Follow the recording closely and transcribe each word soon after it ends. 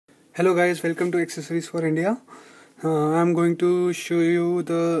Hello guys, welcome to Accessories for India. I'm going to show you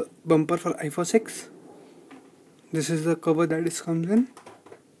the bumper for iPhone 6. This is the cover that it comes in.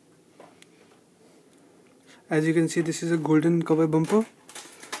 As you can see, this is a golden cover bumper.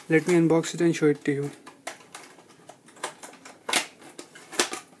 Let me unbox it and show it to you.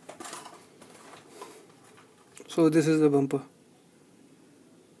 So this is the bumper.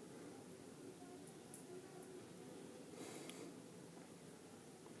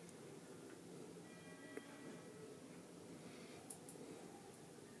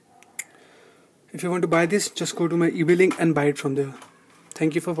 If you want to buy this, just go to my eBay link and buy it from there.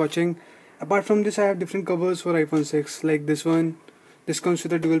 Thank you for watching. Apart from this, I have different covers for iPhone 6, like this one. This comes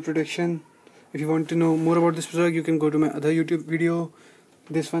with a dual protection. If you want to know more about this product, you can go to my other YouTube video.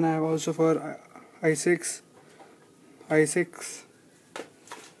 This one I have also for i6.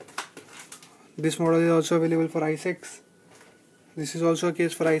 This model is also available for i6. This is also a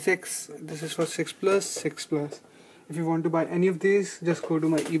case for i6. This is for 6 Plus, 6 Plus. If you want to buy any of these, just go to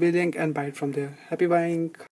my eBay link and buy it from there. Happy buying!